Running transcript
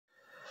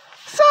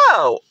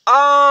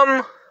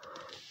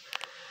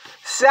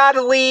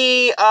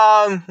Sadly,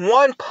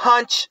 One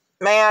Punch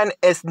Man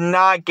is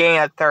not getting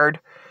a third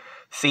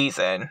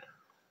season.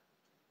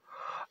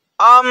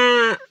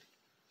 I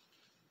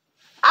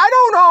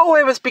don't know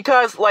if it's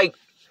because,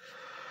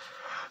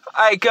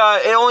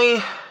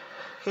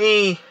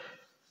 he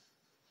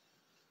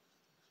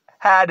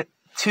had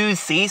 2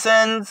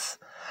 seasons.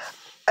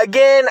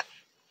 Again,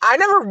 I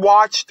never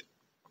watched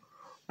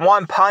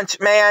One Punch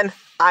Man.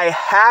 I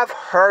have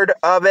heard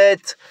of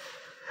it.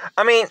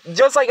 I mean,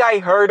 just like I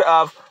heard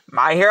of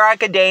My Hero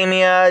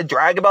Academia,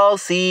 Dragon Ball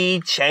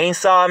Z,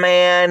 Chainsaw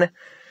Man,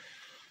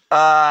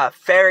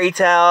 Fairy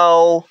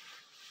Tail,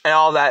 and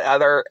all that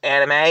other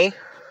anime.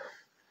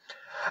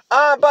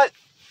 But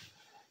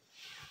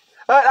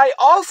I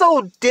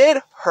also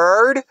did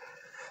heard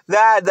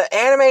that the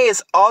anime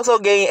is also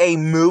getting a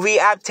movie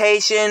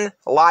adaptation,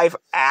 live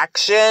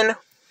action.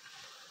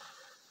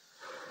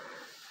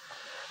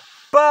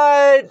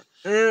 But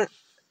then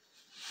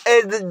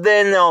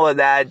all of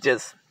that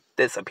just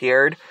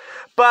disappeared.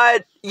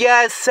 But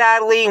yes,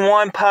 sadly,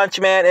 One Punch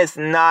Man is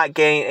not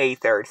getting a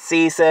third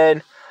season.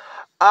 If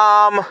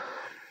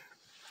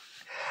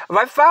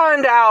I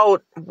find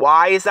out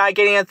why it's not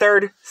getting a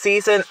third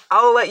season,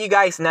 I'll let you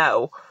guys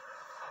know.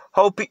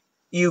 Hope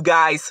you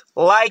guys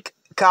like,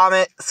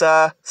 comment,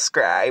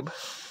 subscribe.